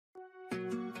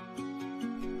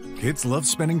Kids love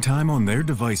spending time on their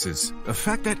devices, a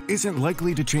fact that isn't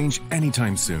likely to change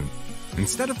anytime soon.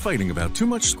 Instead of fighting about too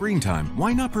much screen time,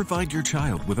 why not provide your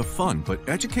child with a fun but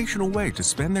educational way to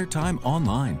spend their time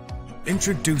online?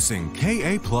 Introducing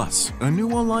KA Plus, a new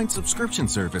online subscription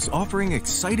service offering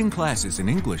exciting classes in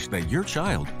English that your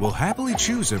child will happily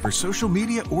choose over social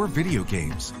media or video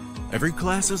games. Every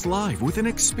class is live with an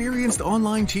experienced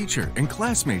online teacher and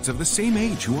classmates of the same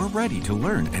age who are ready to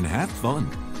learn and have fun.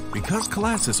 Because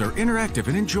classes are interactive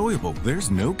and enjoyable, there's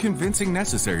no convincing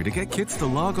necessary to get kids to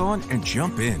log on and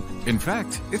jump in. In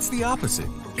fact, it's the opposite.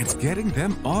 It's getting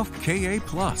them off KA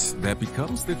Plus that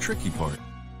becomes the tricky part.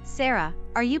 Sarah,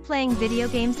 are you playing video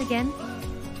games again?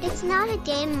 It's not a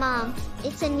game, Mom.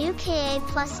 It's a new KA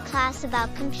Plus class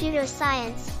about computer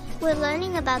science. We're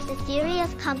learning about the theory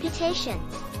of computation.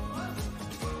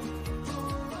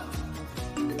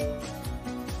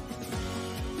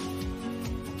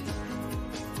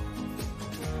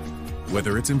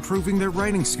 Whether it's improving their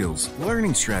writing skills,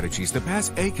 learning strategies to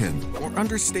pass ACHEN, or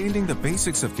understanding the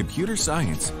basics of computer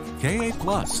science, KA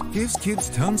Plus gives kids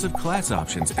tons of class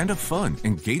options and a fun,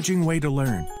 engaging way to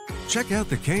learn. Check out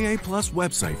the KA Plus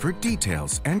website for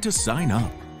details and to sign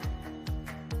up.